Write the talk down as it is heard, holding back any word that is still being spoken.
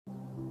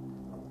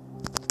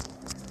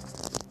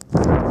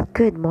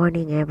Good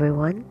morning,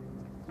 everyone.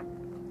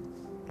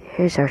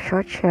 Here's our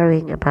short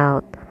sharing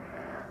about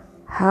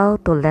how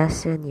to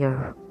lessen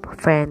your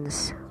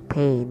friend's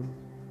pain.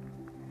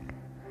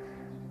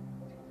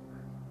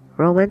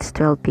 Romans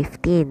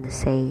 12:15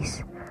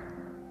 says,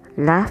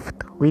 "Laugh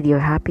with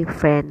your happy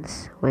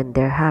friends when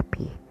they're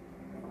happy.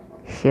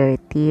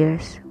 Share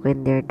tears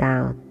when they're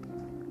down."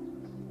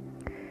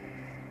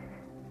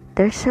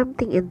 There's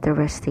something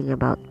interesting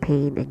about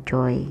pain and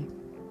joy.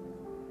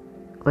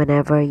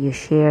 Whenever you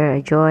share a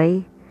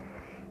joy,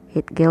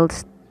 it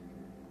gets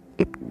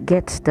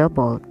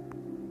doubled.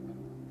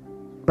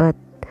 But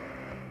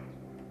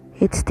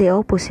it's the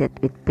opposite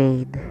with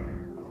pain.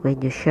 When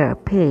you share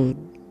pain,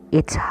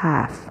 it's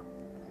half.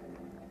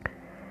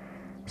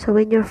 So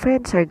when your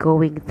friends are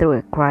going through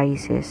a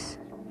crisis,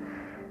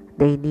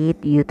 they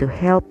need you to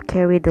help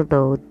carry the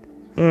load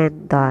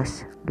and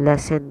thus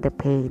lessen the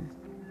pain.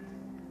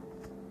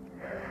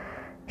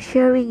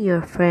 Sharing your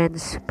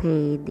friend's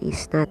pain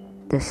is not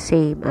the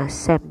same as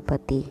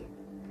sympathy.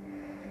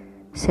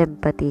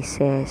 Sympathy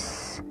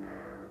says,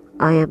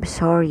 "I am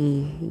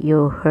sorry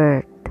you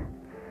hurt."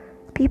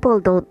 People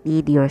don't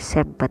need your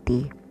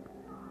sympathy.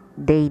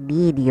 They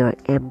need your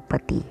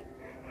empathy.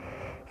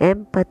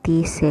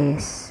 Empathy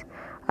says,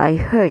 "I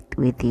hurt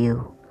with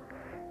you."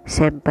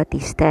 Sympathy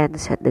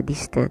stands at the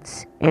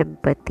distance.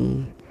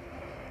 Empathy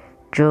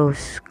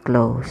draws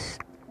close.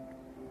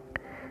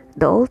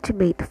 The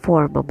ultimate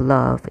form of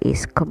love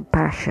is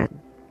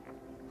compassion.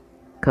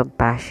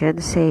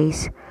 Compassion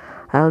says,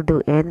 "I'll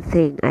do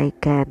anything I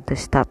can to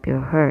stop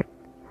your hurt."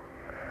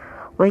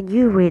 When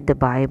you read the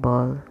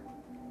Bible,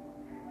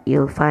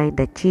 you'll find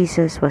that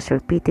Jesus was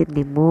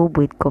repeatedly moved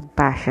with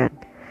compassion.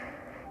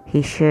 He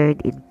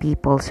shared in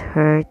people's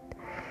hurt,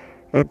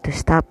 and to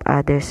stop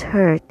others'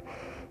 hurt,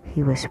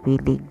 he was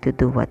willing to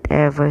do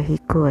whatever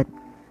he could.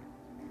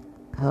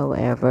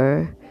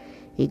 However,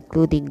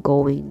 including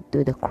going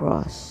to the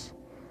cross.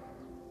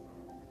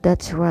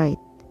 That's right,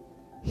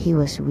 he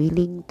was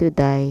willing to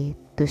die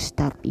to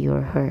stop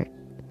your hurt.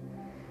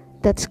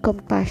 That's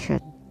compassion.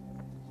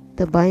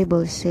 The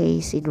Bible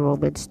says in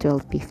Romans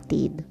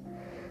 12:15,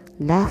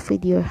 "Laugh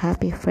with your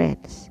happy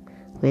friends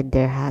when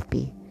they're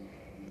happy.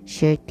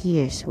 Share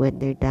tears when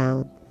they're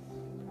down."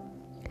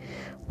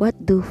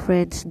 What do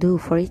friends do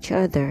for each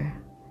other?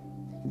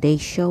 They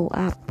show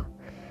up.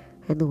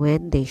 And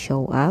when they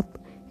show up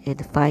and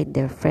find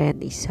their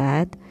friend is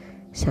sad,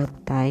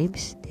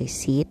 sometimes they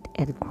sit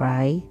and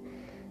cry.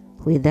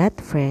 With that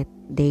friend,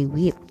 they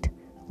wept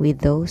with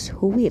those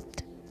who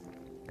wept.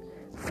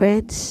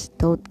 Friends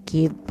don't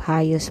give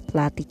pious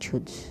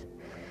platitudes.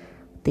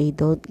 They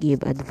don't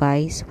give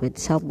advice when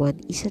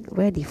someone isn't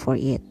ready for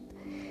it.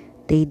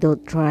 They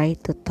don't try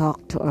to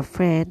talk to a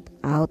friend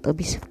out of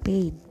his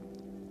pain.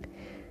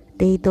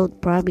 They don't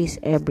promise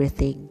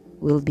everything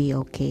will be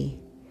okay.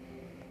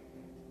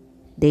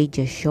 They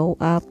just show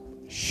up,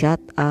 shut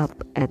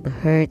up, and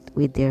hurt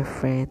with their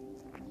friend.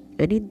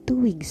 And in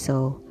doing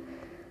so,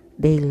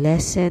 they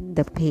lessen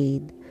the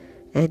pain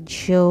and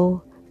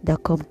show the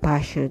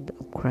compassion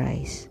of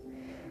Christ.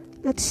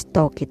 Let's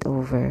talk it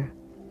over.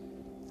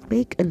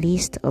 Make a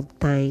list of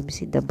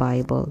times in the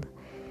Bible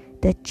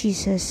that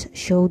Jesus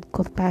showed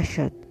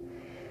compassion.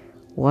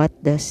 What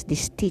does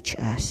this teach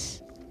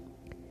us?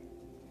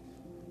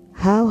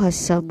 How has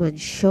someone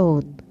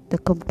shown the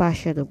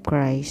compassion of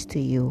Christ to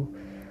you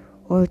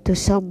or to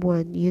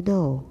someone you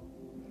know?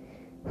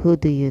 Who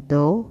do you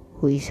know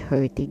who is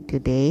hurting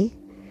today?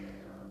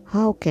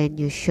 How can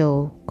you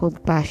show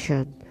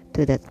compassion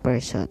to that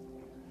person?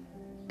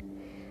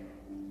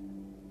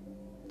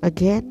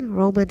 Again,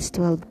 Romans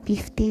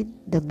 12:15,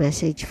 the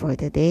message for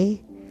today.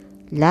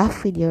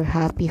 Laugh with your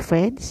happy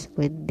friends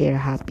when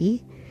they're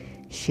happy.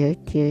 Share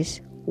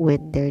tears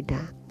when they're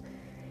down.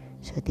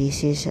 So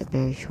this is a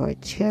very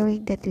short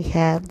sharing that we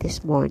have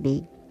this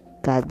morning.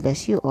 God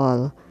bless you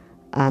all.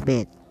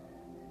 Amen.